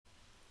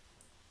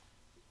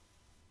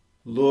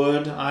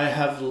Lord, I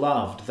have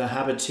loved the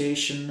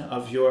habitation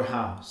of your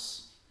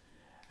house,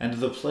 and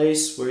the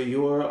place where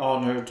your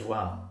honor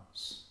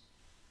dwells.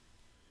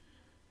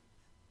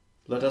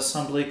 Let us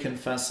humbly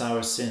confess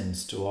our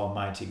sins to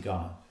Almighty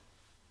God.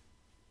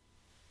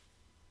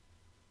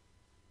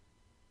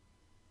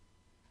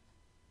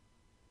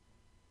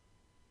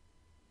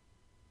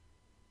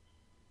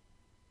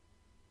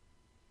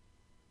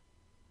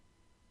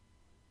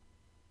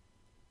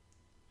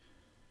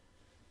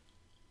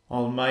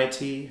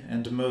 Almighty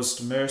and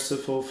most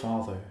merciful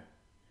Father,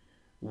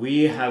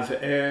 we have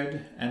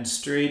erred and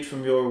strayed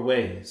from your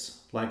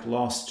ways like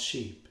lost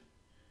sheep.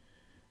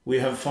 We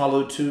have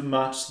followed too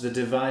much the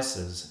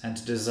devices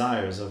and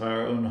desires of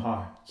our own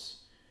hearts.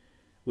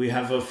 We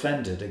have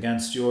offended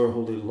against your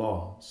holy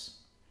laws.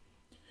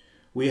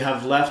 We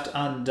have left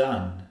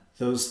undone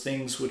those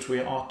things which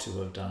we ought to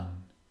have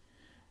done,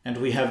 and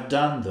we have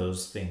done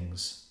those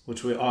things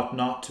which we ought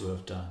not to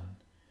have done.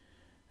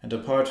 And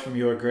apart from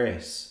your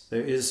grace,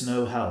 there is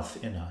no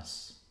health in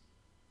us.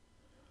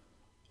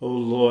 O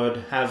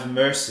Lord, have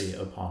mercy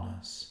upon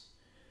us.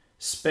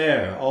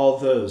 Spare all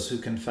those who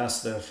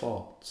confess their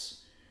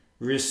faults.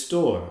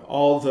 Restore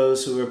all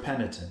those who are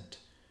penitent,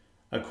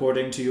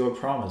 according to your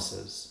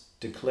promises,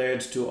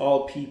 declared to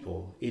all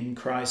people in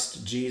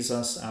Christ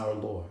Jesus our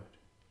Lord.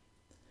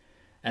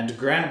 And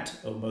grant,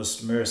 O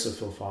most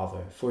merciful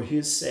Father, for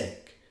his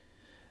sake,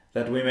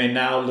 that we may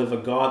now live a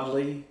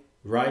godly,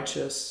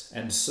 righteous,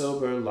 and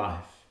sober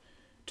life,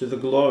 to the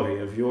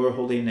glory of your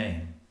holy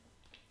name.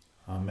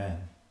 Amen.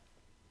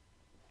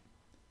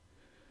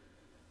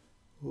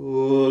 O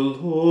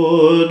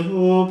Lord,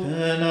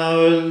 open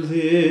our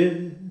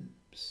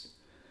lips,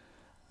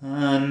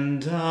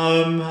 and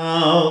our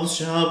mouths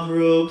shall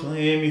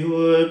proclaim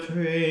your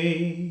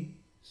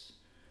praise.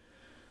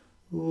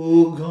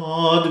 O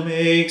God,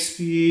 make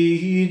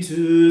speed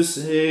to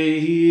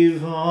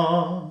save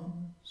us.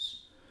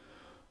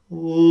 O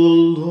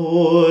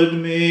Lord,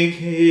 make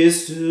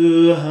haste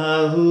to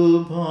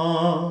help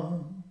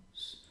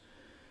us.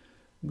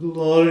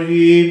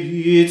 Glory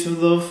be to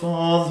the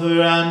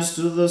Father, and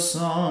to the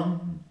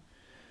Son,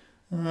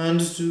 and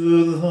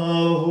to the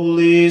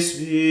Holy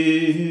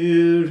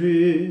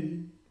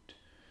Spirit,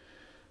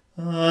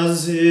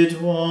 as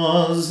it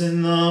was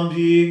in the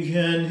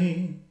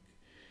beginning,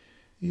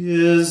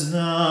 is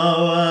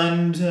now,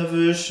 and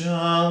ever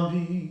shall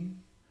be,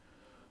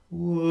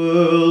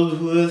 world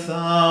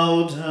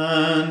without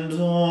end.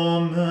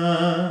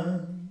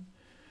 Amen.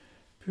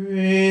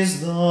 Praise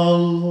the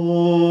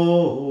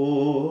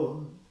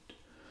Lord.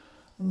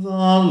 The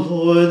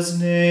Lord's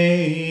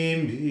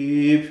name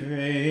be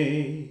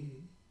praised.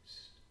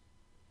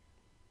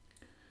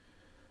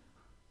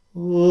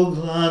 O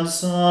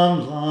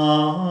gladsome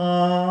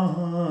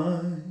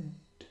light,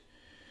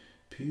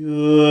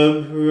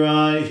 pure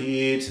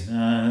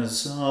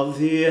brightness of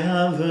the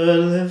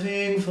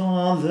ever-living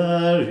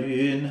Father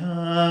in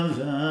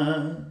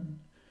heaven,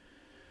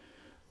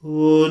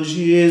 O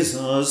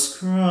Jesus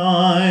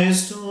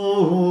Christ,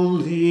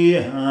 holy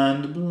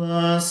and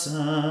blessed,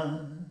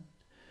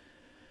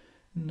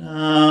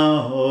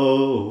 now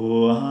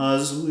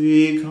as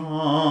we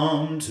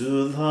come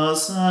to the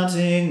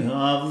setting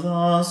of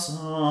the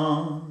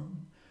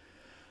sun,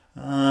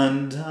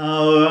 and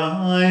our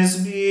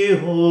eyes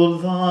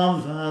behold the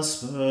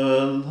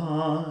vesper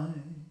light,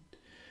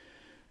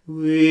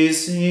 we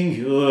sing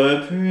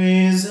your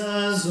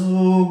praises,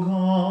 O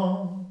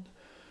God,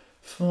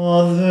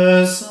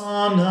 Father,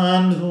 Son,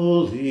 and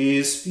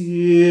Holy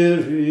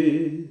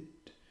Spirit.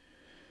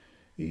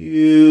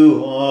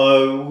 You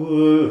are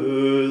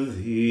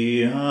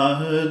worthy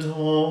at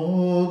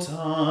all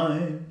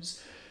times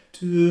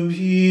to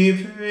be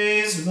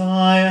praised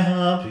by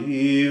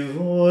happy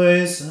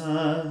voices,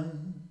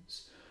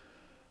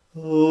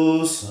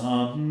 O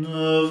Son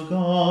of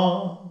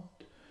God,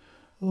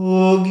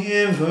 O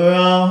Giver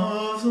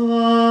of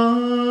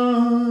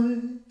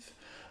life,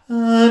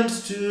 and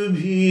to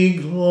be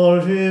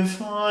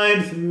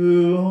glorified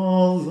through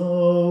all the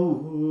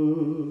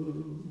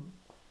world.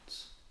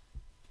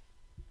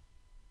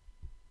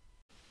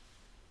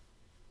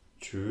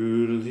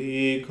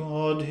 Truly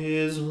God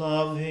is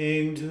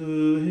loving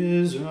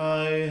to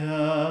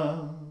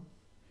Israel,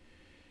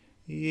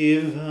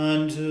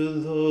 even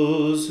to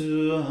those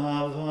who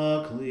have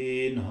a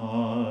clean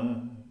heart.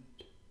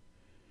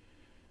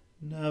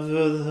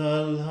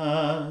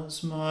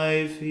 Nevertheless,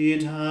 my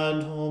feet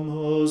had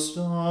almost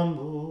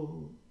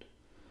stumbled,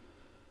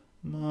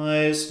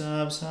 my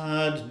steps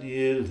had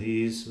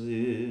nearly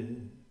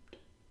slipped.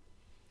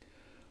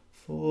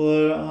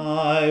 For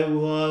I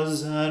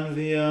was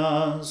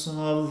envious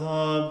of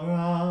the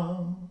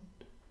proud,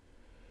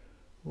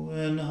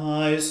 when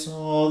I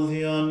saw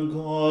the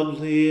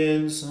ungodly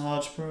in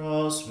such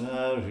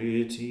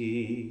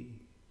prosperity.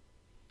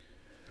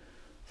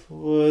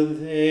 For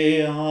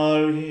they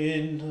are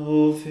in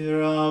no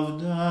fear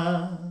of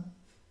death,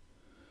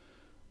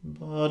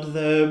 but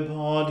their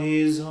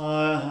bodies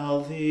are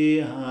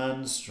healthy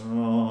and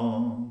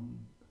strong.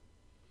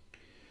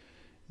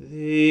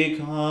 They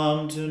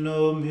come to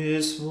no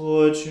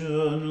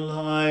misfortune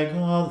like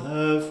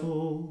other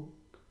folk,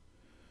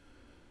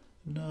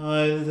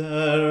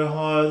 neither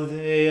are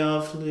they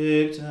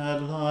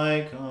afflicted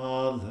like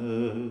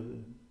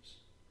others.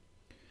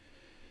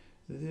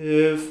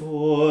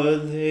 Therefore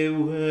they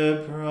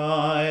wear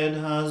pride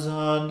as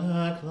a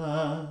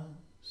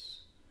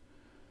necklace,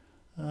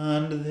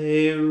 and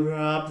they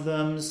wrap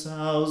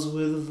themselves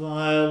with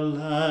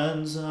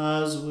violence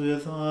as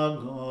with a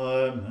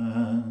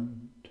garment.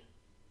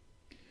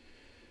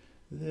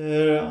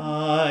 Their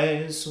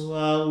eyes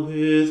swell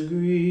with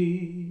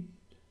greed,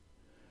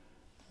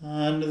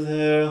 and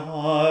their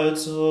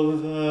hearts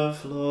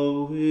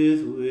overflow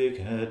with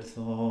wicked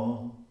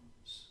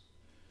thoughts.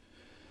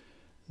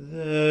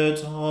 Their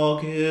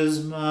talk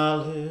is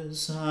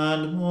malice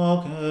and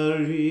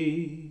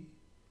mockery.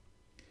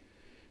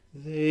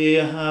 They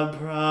have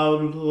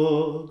proud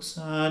looks,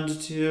 and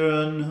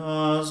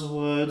tyrannous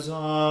words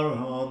are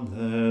on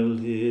their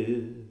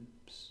lips.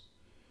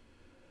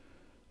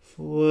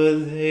 For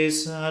they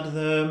set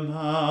their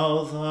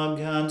mouth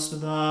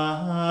against the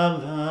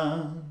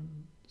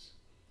heavens,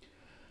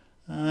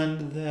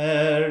 and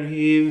their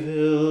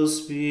evil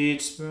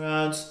speech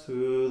spreads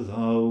through the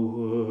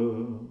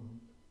world.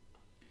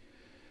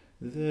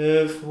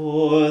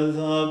 Therefore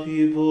the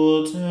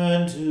people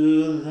turn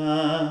to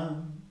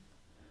them,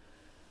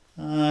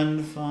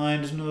 and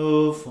find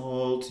no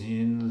fault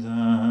in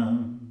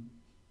them.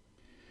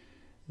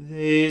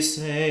 They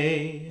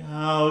say,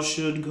 how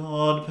should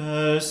God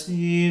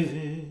perceive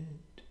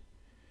it?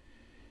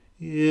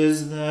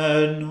 Is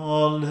there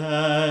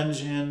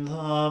knowledge in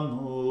the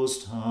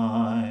Most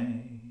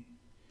High?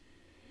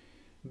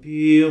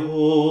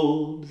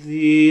 Behold,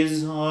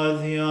 these are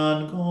the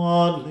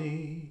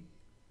ungodly.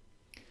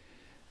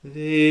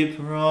 They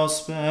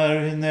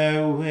prosper in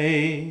their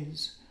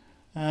ways,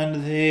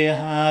 and they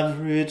have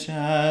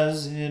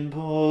riches in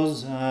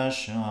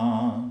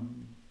possession.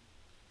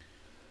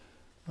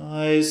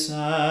 I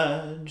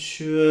said,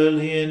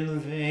 surely in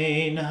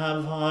vain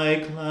have I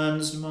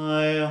cleansed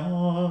my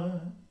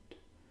heart,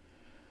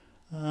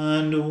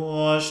 and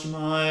washed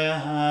my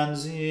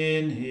hands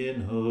in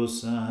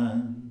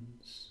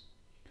innocence.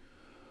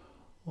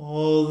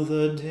 All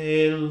the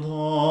day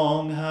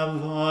long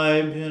have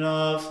I been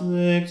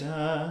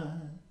afflicted,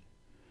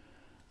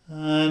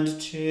 and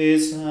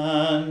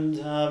chastened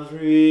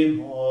every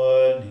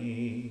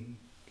morning.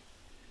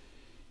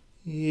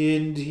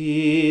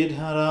 Indeed,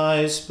 had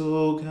I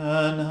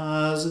spoken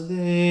as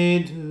they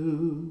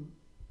do,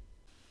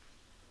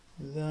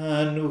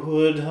 then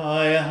would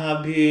I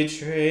have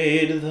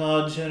betrayed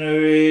the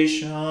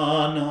generation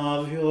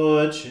of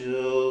your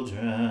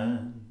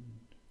children.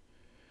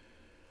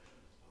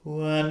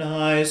 When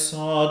I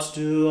sought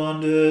to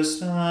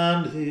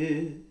understand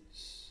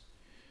this,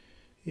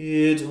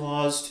 it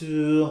was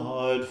too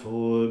hard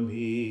for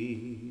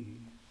me.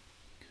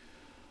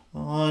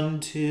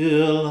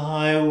 Until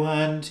I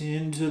went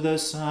into the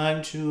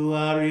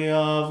sanctuary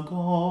of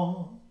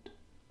God,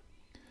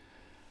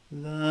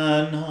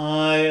 then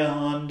I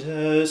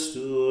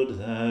understood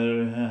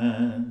their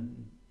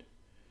end.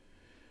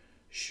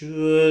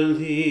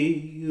 Surely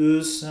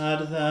you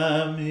set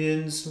them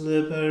in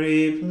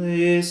slippery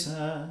places,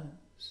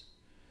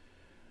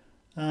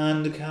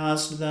 and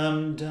cast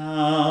them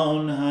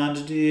down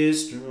and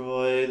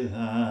destroy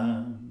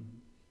them.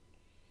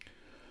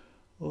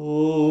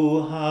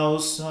 Oh, how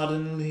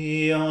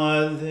suddenly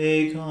are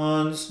they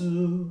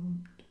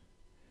consumed!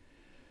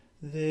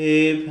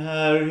 They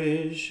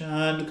perish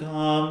and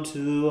come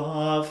to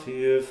a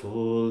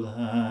fearful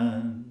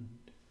land.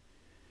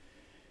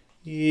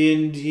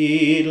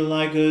 Indeed,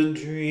 like a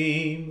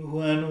dream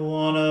when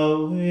one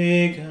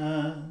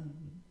awakens,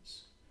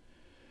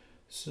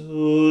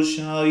 so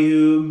shall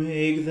you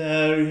make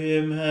their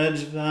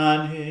image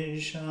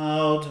vanish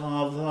out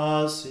of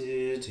the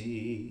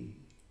city.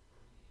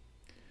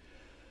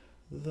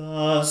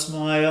 Thus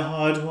my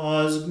heart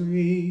was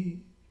grieved,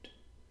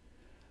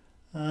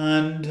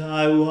 and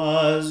I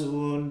was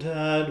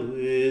wounded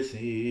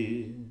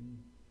within.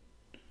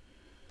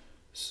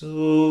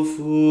 So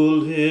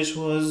foolish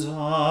was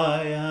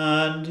I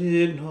and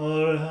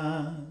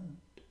ignorant,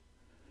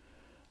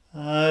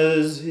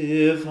 as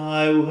if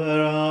I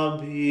were a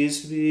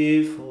beast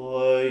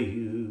before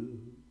you.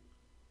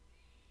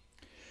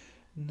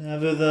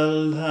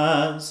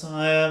 Nevertheless,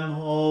 I am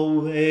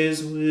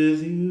always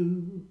with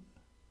you,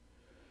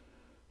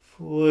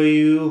 for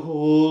you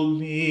hold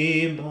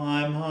me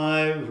by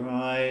my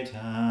right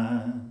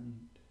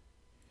hand.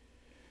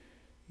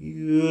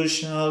 You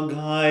shall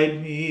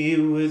guide me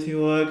with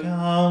your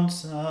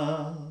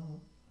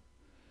counsel,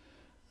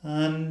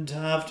 and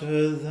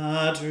after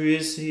that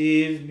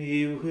receive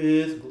me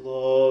with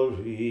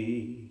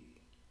glory.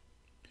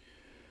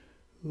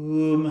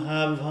 Whom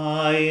have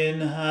I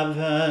in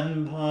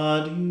heaven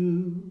but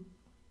you?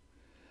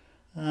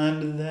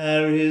 And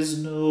there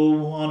is no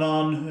one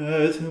on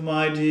earth whom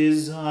I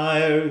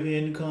desire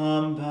in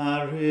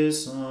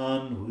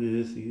comparison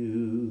with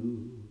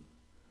you.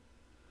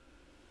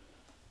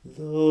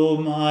 though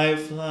my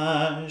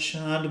flesh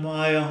and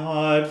my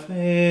heart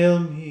fail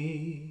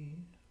me.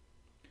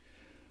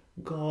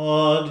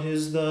 God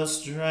is the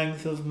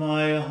strength of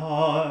my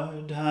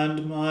heart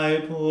and my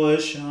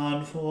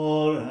portion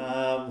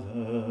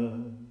forever.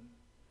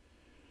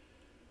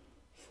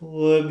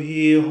 For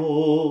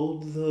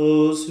behold,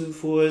 those who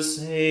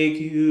forsake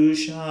you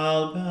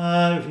shall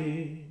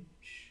perish,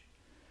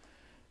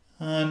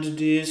 and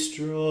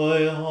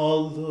destroy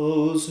all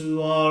those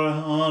who are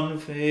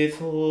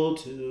unfaithful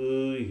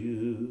to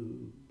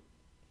you.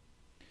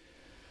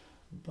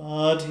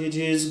 But it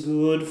is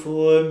good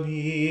for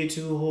me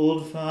to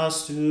hold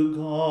fast to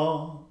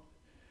God,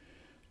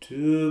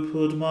 to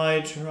put my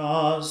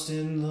trust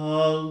in the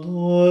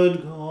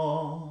Lord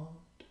God,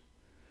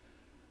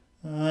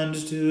 and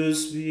to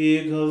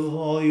speak of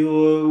all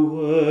your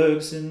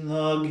works in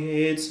the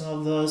gates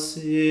of the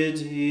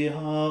city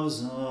of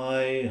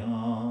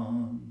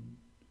Zion.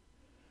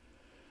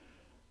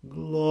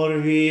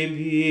 Glory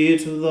be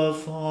to the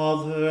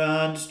Father,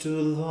 and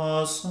to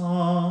the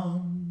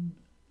Son,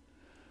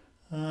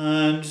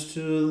 and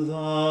to the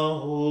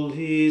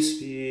Holy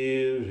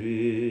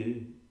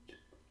Spirit,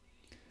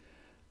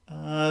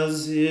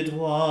 as it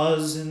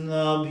was in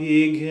the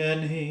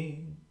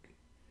beginning,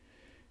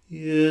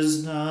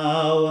 is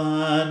now,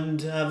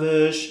 and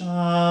ever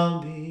shall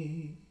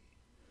be,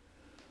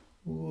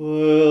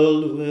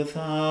 world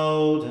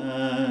without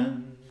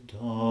end.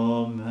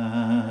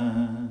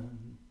 Amen.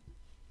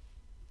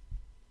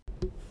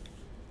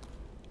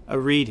 A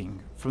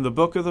reading from the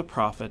book of the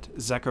prophet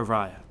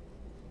Zechariah.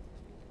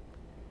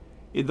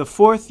 In the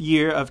 4th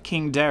year of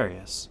King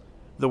Darius,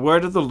 the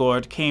word of the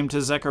Lord came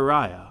to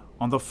Zechariah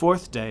on the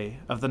 4th day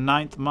of the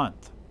 9th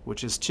month,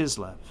 which is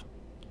Chislev.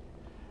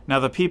 Now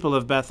the people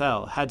of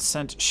Bethel had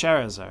sent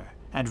Sharezer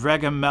and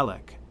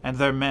Regem-melech and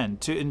their men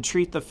to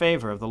entreat the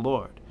favor of the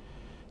Lord,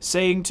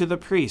 saying to the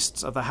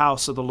priests of the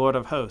house of the Lord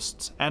of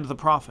hosts and the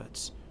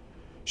prophets,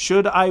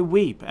 Should I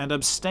weep and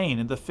abstain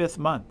in the 5th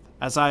month,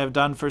 as I have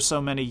done for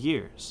so many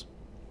years?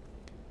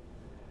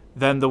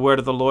 Then the word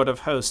of the Lord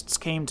of hosts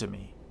came to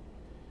me.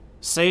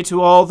 Say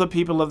to all the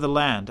people of the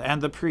land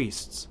and the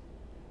priests,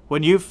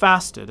 When you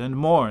fasted and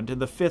mourned in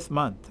the 5th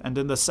month and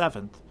in the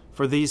 7th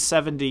for these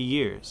 70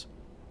 years,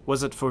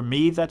 was it for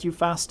me that you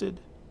fasted?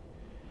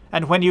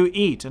 And when you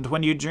eat and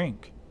when you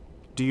drink,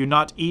 do you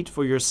not eat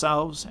for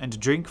yourselves and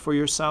drink for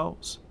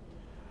yourselves?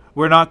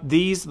 Were not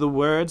these the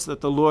words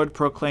that the Lord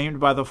proclaimed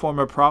by the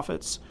former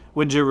prophets,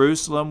 when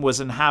Jerusalem was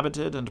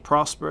inhabited and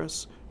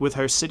prosperous, with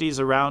her cities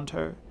around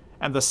her,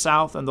 and the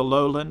south and the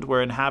lowland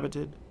were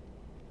inhabited?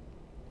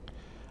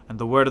 And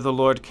the word of the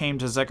Lord came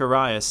to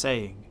Zechariah,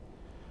 saying,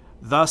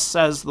 Thus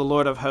says the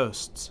Lord of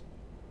hosts,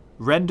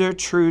 Render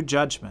true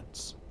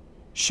judgments,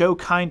 show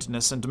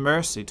kindness and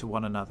mercy to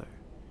one another.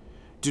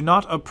 Do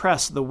not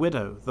oppress the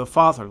widow, the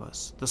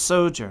fatherless, the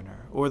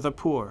sojourner, or the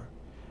poor,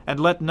 and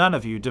let none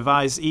of you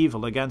devise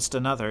evil against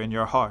another in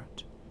your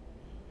heart.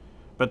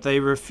 But they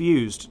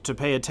refused to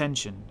pay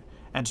attention,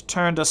 and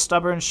turned a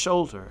stubborn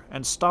shoulder,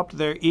 and stopped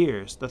their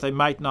ears, that they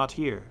might not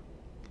hear.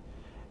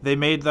 They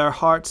made their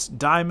hearts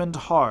diamond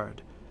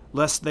hard,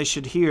 lest they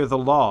should hear the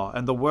law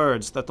and the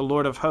words that the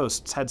Lord of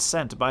hosts had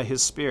sent by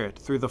his Spirit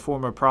through the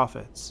former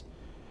prophets.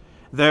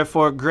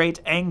 Therefore great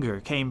anger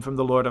came from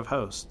the Lord of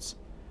hosts.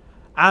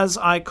 As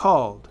I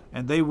called,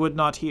 and they would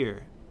not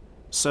hear,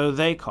 so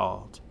they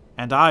called,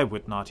 and I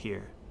would not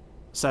hear,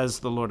 says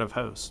the Lord of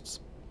hosts.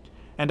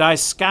 And I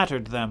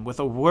scattered them with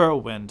a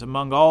whirlwind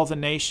among all the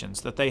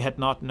nations that they had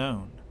not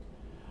known.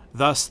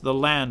 Thus the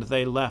land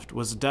they left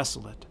was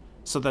desolate,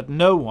 so that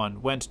no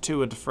one went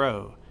to and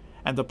fro,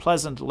 and the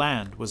pleasant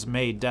land was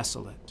made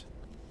desolate.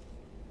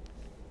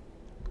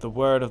 The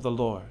word of the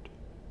Lord.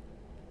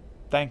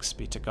 Thanks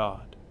be to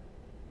God.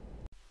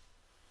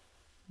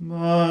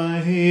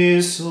 My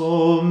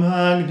soul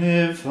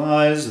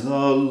magnifies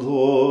the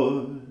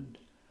Lord,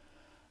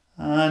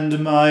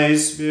 and my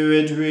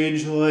spirit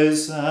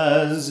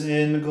rejoices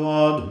in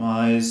God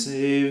my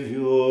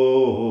Saviour.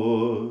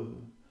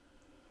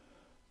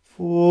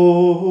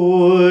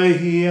 For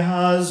he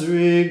has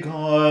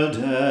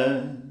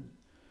regarded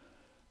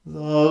the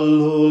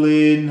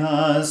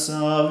lowliness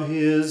of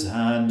his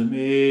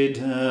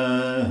handmaiden.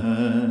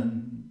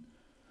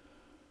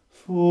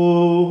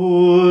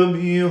 For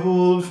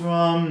behold,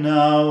 from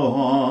now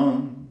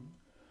on,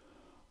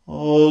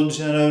 all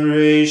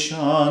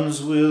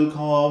generations will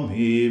call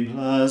me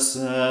blessed.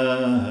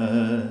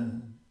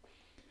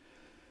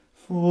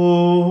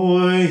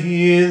 For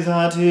he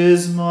that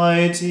is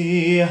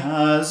mighty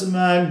has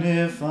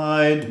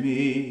magnified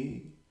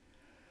me,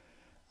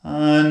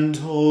 and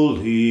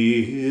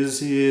holy is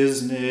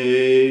his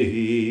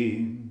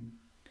name.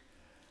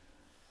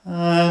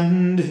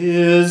 And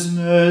his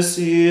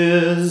mercy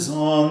is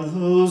on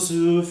those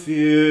who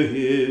fear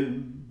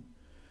him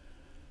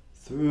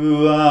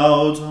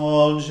throughout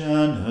all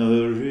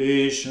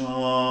generations.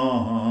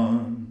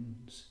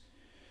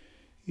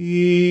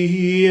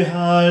 He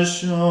has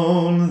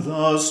shown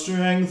the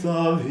strength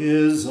of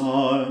his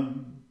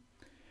arm.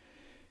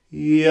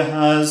 He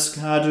has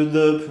scattered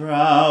the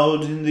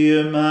proud in the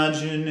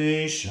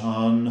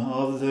imagination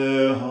of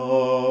their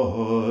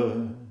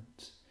hearts.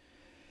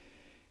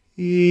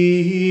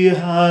 He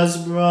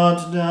has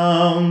brought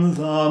down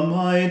the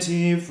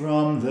mighty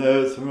from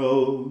their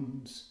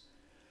thrones,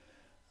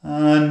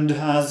 and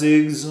has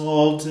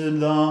exalted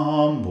the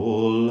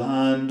humble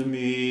and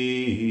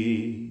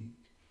meek.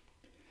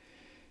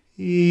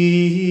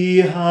 He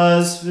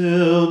has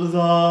filled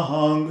the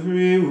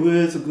hungry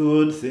with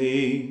good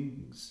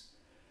things,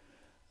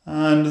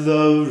 and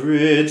the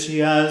rich he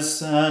has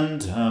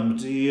sent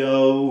empty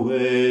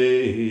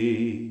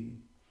away.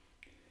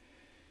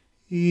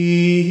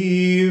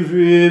 He,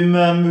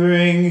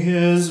 remembering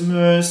his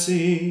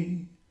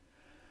mercy,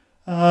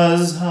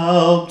 has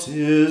helped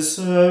his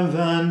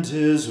servant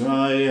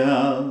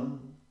Israel,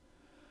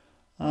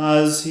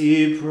 as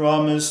he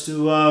promised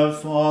to our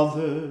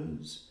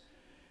fathers,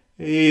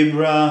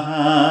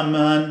 Abraham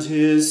and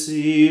his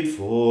seed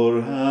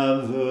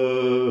forever.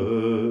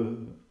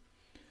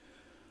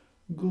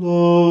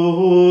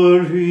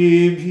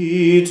 Glory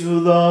be to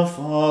the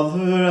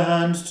Father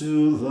and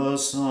to the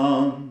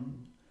Son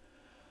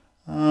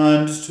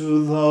and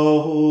to the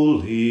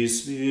Holy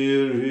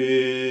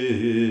Spirit,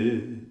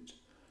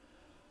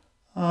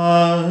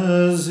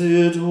 as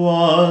it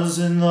was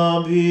in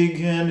the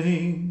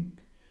beginning,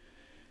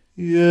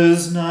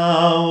 is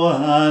now,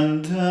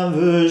 and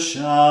ever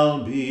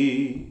shall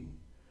be,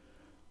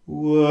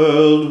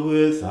 world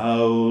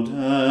without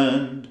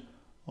end.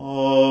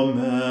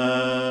 Amen.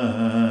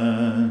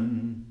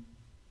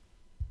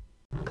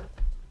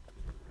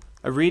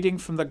 A reading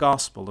from the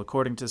Gospel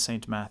according to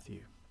St.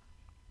 Matthew.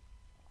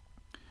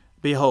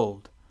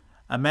 Behold,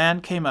 a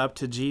man came up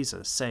to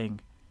Jesus,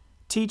 saying,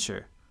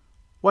 Teacher,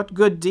 what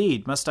good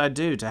deed must I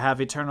do to have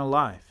eternal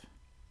life?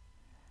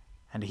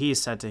 And he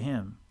said to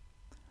him,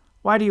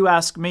 Why do you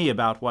ask me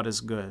about what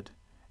is good?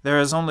 There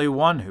is only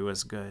one who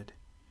is good.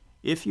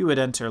 If you would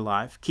enter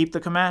life, keep the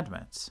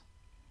commandments.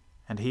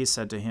 And he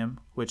said to him,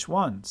 Which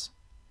ones?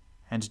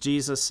 And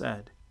Jesus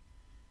said,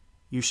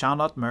 You shall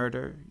not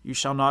murder, you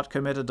shall not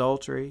commit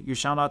adultery, you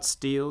shall not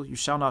steal, you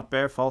shall not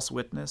bear false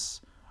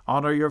witness,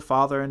 honor your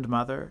father and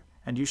mother,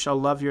 and you shall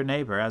love your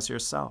neighbor as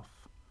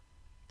yourself.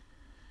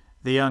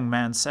 The young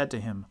man said to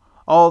him,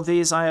 All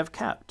these I have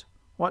kept.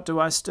 What do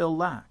I still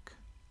lack?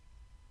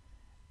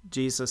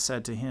 Jesus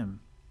said to him,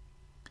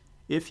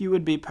 If you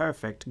would be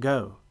perfect,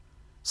 go,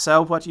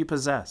 sell what you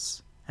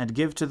possess, and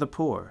give to the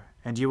poor,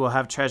 and you will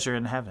have treasure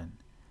in heaven.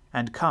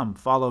 And come,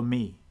 follow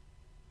me.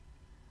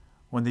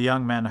 When the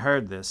young man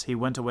heard this, he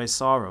went away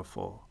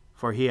sorrowful,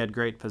 for he had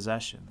great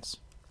possessions.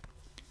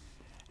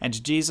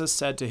 And Jesus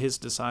said to his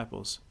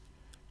disciples,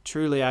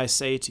 Truly I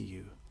say to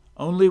you,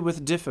 only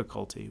with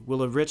difficulty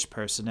will a rich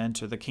person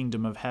enter the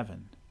kingdom of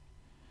heaven.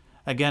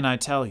 Again I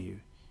tell you,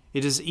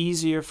 it is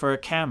easier for a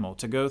camel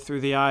to go through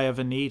the eye of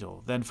a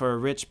needle than for a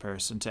rich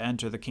person to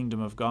enter the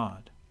kingdom of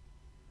God.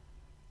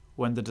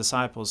 When the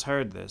disciples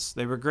heard this,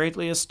 they were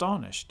greatly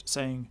astonished,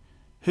 saying,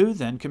 Who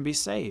then can be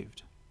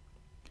saved?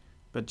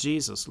 But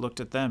Jesus looked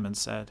at them and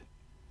said,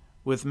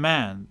 With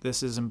man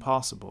this is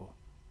impossible,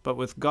 but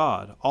with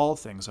God all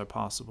things are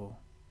possible.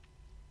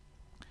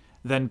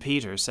 Then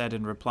Peter said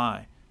in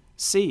reply,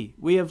 See,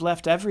 we have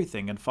left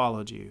everything and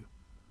followed you.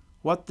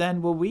 What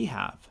then will we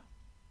have?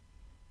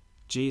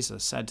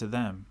 Jesus said to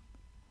them,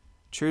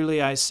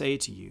 Truly I say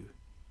to you,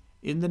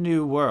 in the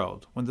new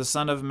world, when the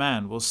Son of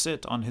Man will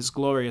sit on his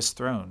glorious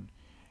throne,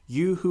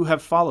 you who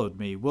have followed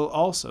me will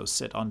also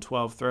sit on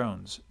 12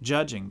 thrones,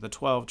 judging the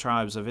 12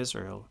 tribes of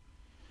Israel.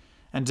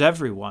 And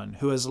everyone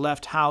who has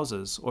left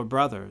houses, or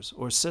brothers,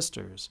 or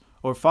sisters,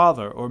 or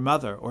father, or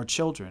mother, or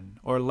children,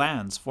 or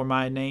lands for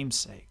my name's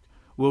sake,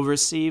 will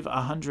receive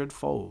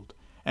 100-fold,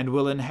 and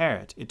will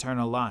inherit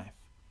eternal life.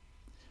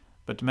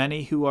 But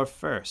many who are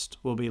first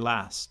will be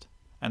last,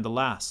 and the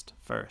last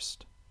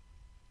first.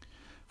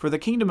 For the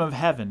kingdom of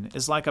heaven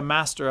is like a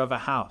master of a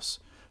house,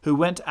 who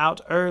went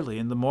out early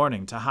in the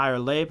morning to hire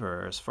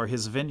laborers for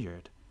his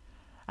vineyard.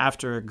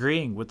 After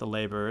agreeing with the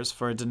laborers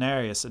for a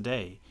denarius a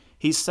day,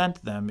 he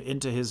sent them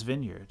into his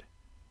vineyard.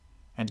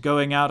 And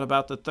going out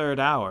about the 3rd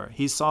hour,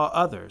 he saw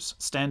others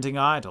standing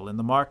idle in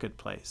the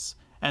marketplace,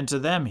 and to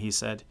them he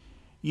said,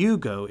 You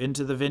go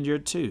into the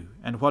vineyard too,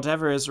 and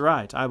whatever is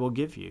right I will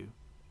give you.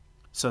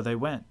 So they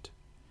went.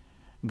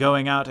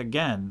 Going out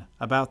again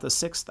about the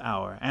 6th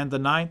hour and the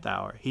 9th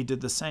hour, he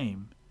did the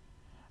same.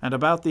 And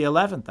about the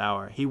 11th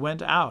hour he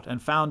went out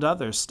and found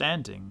others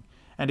standing,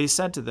 and he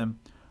said to them,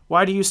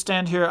 Why do you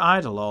stand here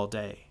idle all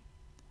day?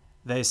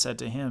 They said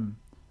to him,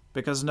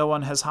 Because no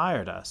one has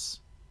hired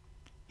us.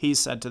 He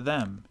said to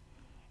them,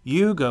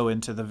 You go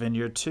into the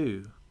vineyard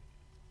too.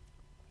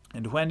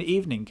 And when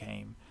evening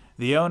came,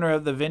 the owner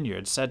of the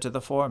vineyard said to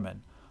the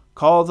foreman,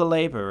 Call the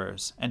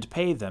laborers and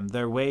pay them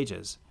their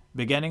wages,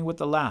 beginning with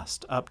the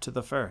last up to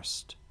the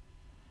first.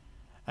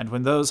 And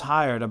when those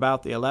hired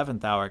about the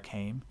 11th hour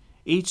came,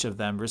 each of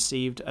them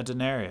received a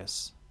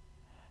denarius.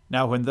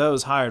 Now when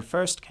those hired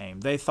first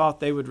came, they thought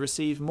they would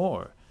receive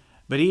more,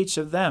 but each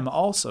of them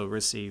also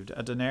received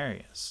a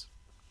denarius.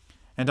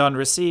 And on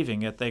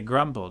receiving it they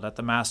grumbled at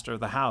the master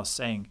of the house,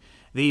 saying,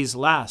 These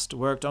last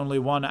worked only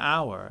 1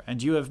 hour,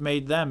 and you have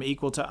made them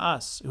equal to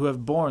us, who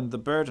have borne the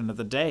burden of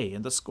the day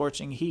and the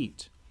scorching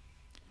heat.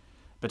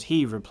 But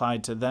he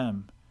replied to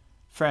them,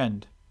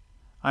 Friend,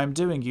 I am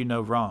doing you no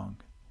wrong.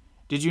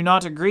 Did you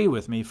not agree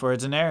with me for a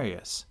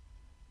denarius?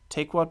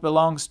 Take what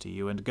belongs to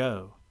you and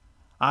go.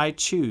 I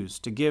choose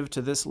to give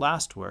to this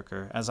last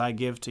worker as I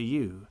give to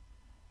you.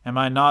 Am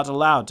I not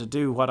allowed to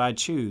do what I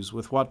choose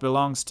with what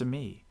belongs to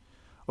me?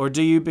 Or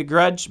do you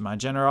begrudge my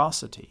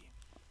generosity?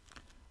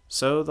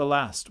 So the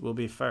last will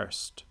be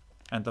first,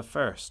 and the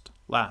first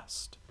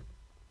last.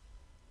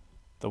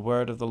 The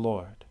word of the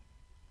Lord.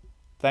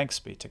 Thanks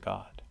be to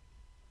God.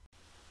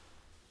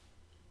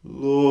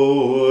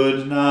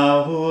 Lord,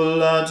 now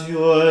let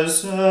your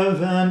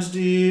servant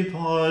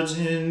depart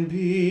in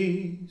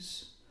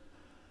peace,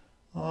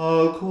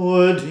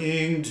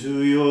 according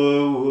to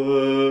your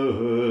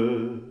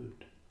word.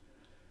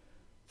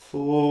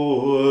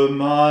 For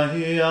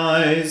my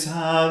eyes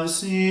have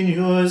seen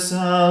your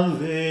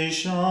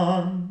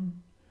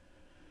salvation,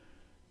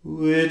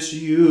 which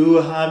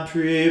you have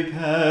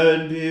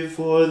prepared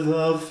before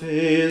the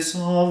face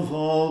of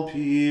all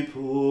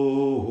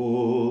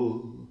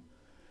people,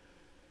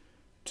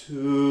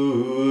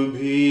 to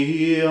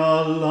be a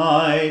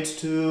light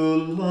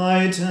to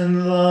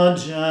lighten the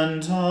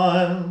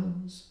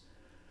Gentiles,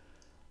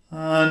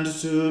 and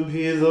to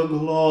be the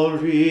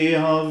glory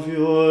of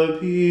your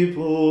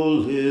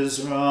people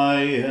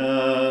Israel.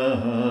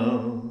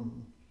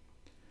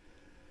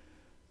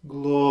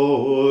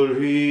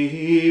 Glory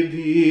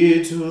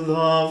be to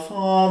the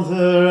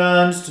Father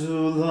and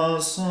to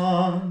the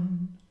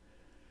Son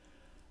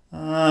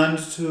and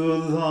to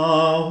the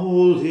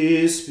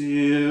Holy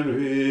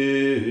Spirit,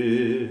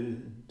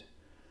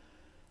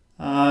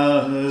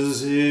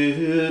 as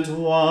it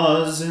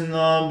was in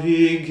the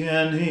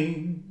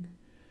beginning,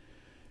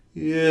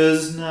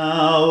 is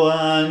now,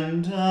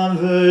 and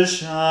ever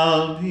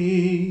shall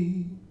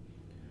be,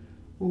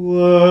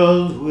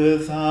 world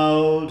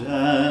without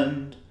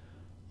end.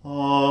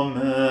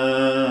 Amen.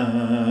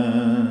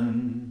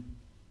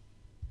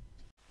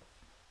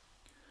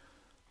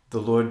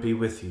 The Lord be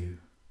with you.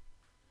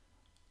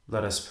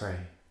 Let us pray.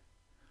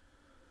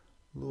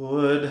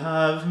 Lord,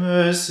 have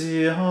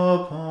mercy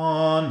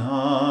upon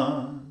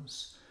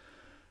us.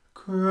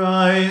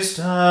 Christ,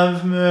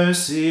 have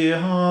mercy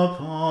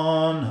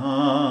upon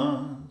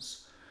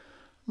us.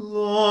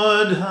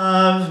 Lord,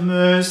 have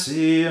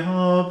mercy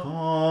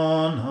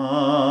upon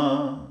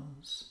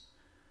us.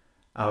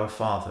 Our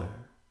Father,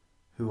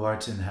 who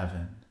art in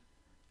heaven,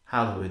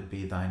 hallowed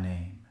be thy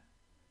name.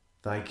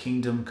 Thy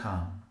kingdom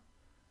come,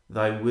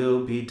 thy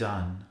will be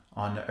done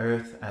on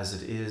earth as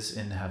it is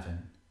in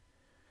heaven.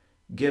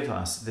 Give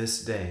us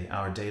this day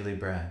our daily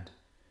bread,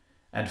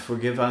 and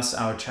forgive us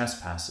our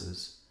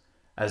trespasses,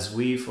 as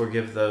we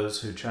forgive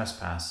those who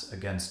trespass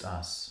against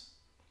us.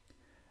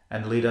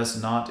 And lead us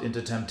not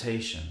into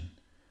temptation,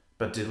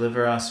 but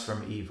deliver us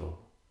from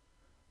evil.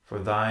 For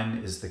thine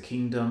is the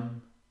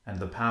kingdom, and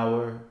the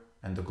power,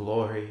 and the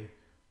glory,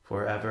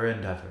 forever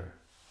and ever.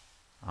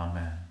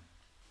 Amen.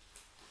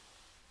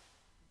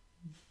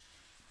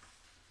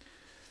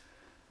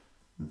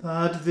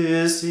 That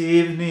this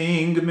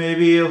evening may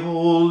be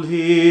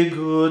wholly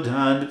good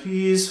and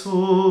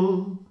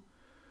peaceful,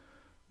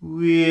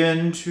 we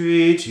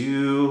entreat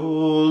you,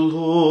 O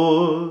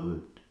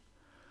Lord,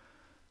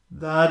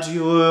 that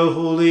your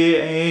holy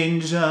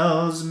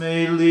angels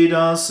may lead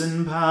us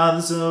in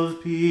paths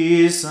of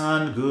peace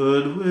and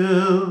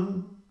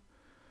goodwill.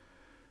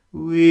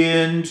 We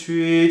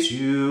entreat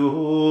you,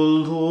 O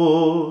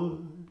Lord,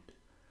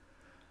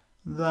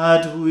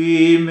 that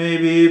we may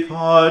be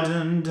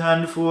pardoned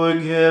and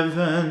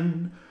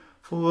forgiven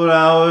for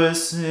our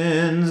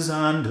sins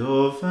and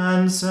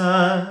offenses.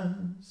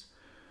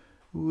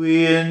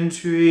 We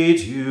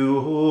entreat you,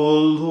 O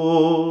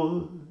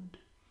Lord,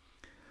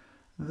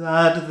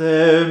 that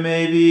there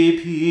may be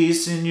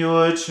peace in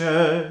your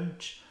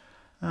church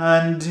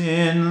and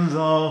in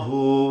the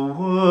whole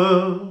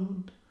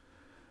world.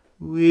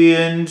 We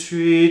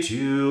entreat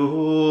you,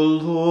 O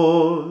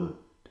Lord,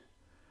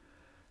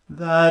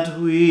 that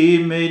we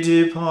may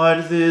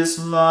depart this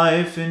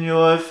life in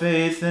your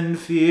faith and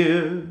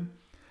fear,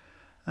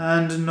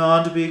 and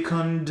not be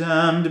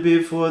condemned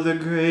before the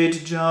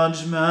great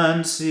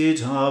judgment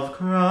seat of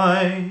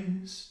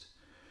Christ.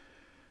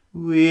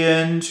 We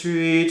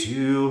entreat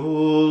you,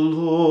 O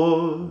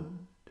Lord,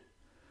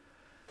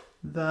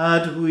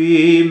 that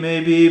we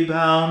may be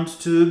bound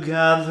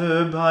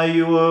together by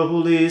your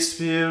Holy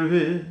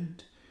Spirit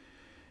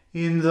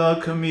in the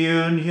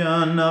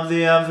communion of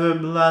the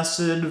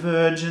ever-blessed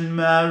Virgin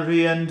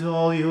Mary and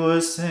all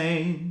your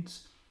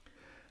saints,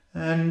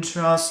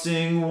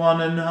 entrusting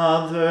one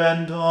another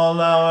and all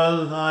our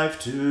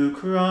life to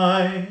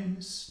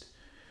Christ.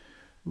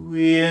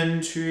 We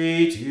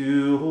entreat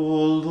you,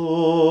 O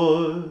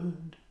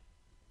Lord.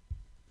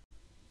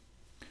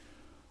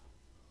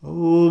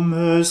 O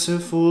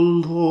merciful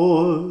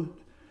Lord,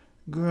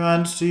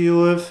 grant to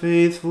your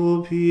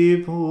faithful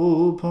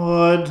people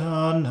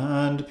pardon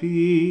and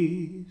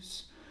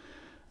peace,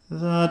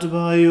 that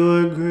by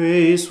your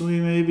grace we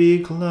may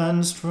be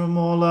cleansed from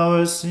all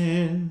our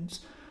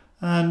sins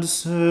and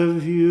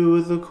serve you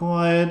with a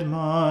quiet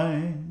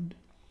mind.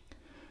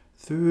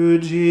 Through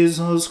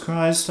Jesus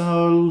Christ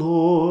our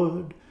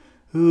Lord,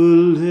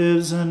 who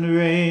lives and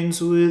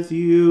reigns with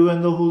you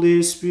and the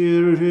Holy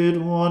Spirit,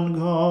 one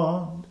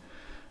God,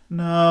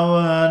 now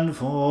and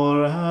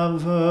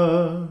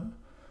forever.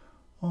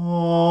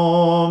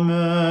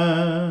 Amen.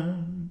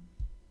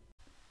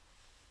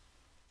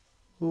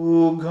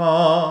 O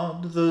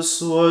God, the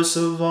source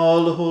of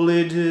all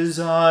holy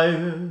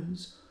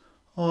desires,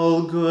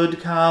 all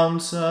good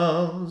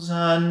counsels,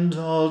 and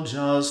all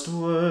just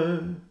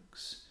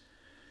works,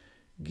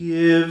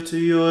 give to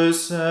your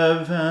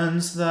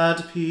servants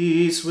that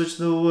peace which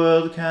the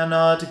world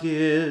cannot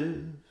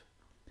give,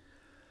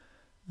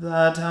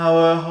 that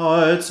our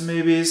hearts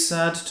may be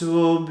set to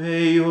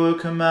obey your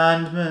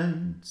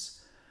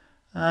commandments,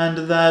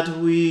 and that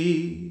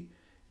we,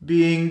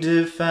 being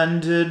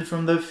defended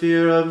from the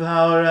fear of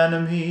our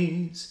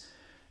enemies,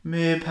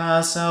 may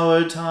pass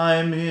our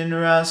time in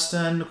rest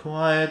and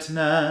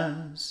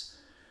quietness,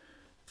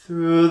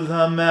 through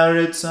the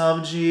merits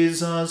of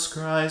Jesus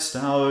Christ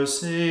our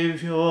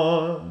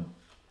Saviour.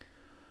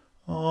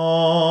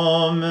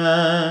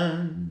 Amen.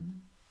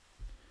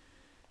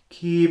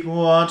 Keep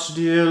watch,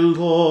 dear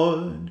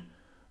Lord,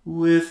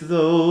 with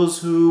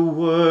those who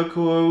work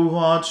or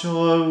watch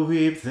or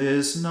weep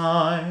this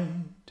night,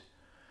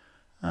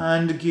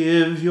 and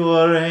give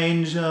your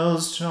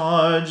angels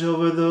charge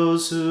over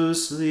those who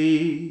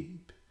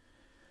sleep.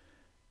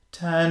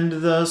 Tend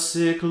the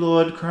sick,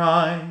 Lord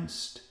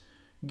Christ.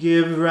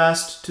 Give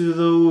rest to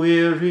the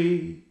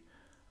weary.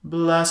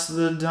 Bless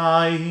the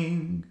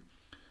dying.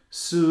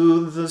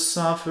 Soothe the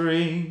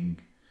suffering.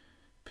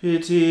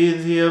 Pity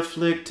the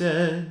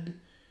afflicted.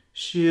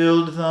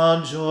 Shield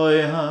the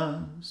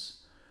joyous.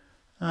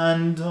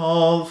 And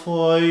all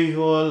for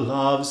your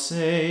love's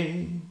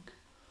sake.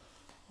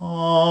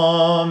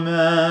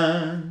 Amen.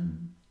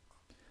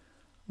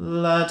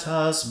 Let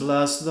us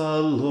bless the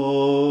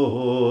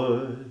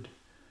Lord.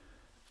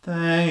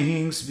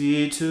 Thanks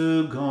be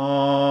to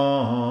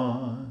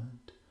God.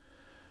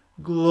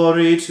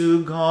 Glory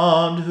to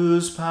God,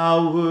 whose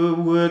power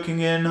working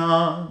in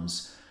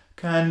us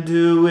can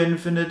do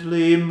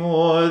infinitely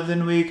more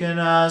than we can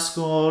ask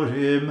or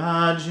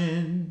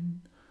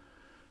imagine.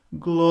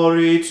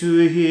 Glory to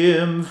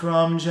him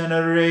from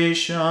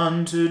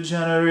generation to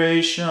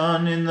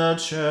generation in the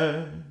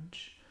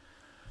church,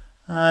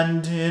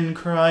 and in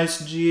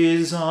Christ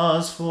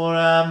Jesus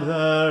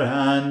forever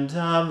and